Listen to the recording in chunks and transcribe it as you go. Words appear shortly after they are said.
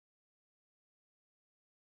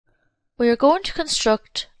We are going to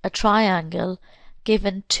construct a triangle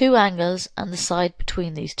given two angles and the side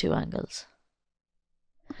between these two angles.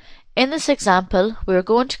 In this example, we are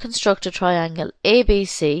going to construct a triangle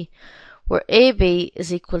ABC where AB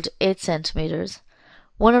is equal to 8 centimeters,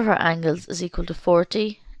 one of our angles is equal to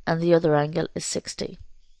 40 and the other angle is 60.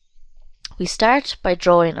 We start by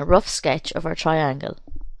drawing a rough sketch of our triangle.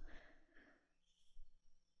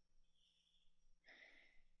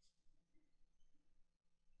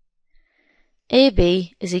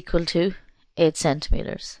 AB is equal to 8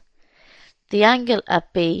 centimeters. The angle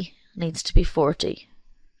at B needs to be 40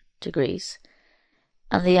 degrees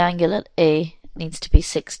and the angle at A needs to be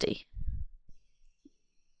 60.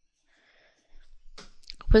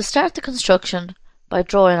 We'll start the construction by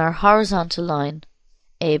drawing our horizontal line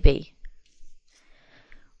AB,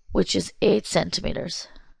 which is 8 centimeters.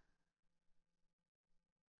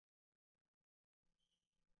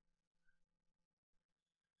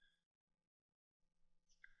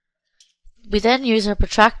 We then use our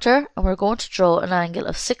protractor and we're going to draw an angle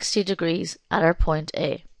of 60 degrees at our point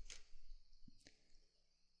A.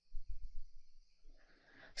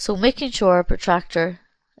 So making sure our protractor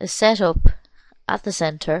is set up at the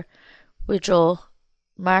centre, we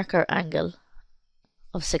mark our angle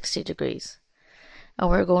of 60 degrees and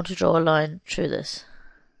we're going to draw a line through this.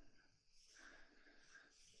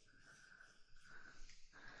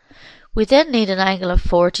 We then need an angle of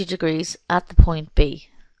 40 degrees at the point B.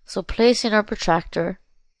 So placing our protractor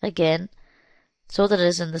again so that it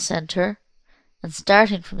is in the centre and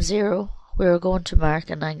starting from 0, we are going to mark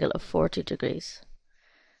an angle of 40 degrees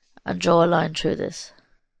and draw a line through this.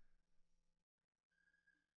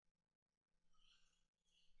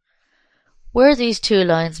 Where these two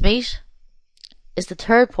lines meet is the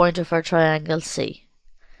third point of our triangle C.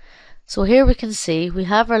 So here we can see we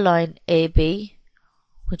have our line AB,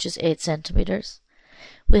 which is 8 centimeters.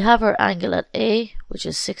 We have our angle at A, which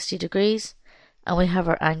is 60 degrees, and we have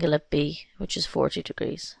our angle at B, which is 40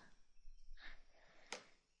 degrees.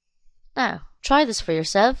 Now, try this for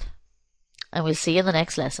yourself, and we'll see you in the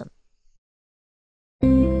next lesson.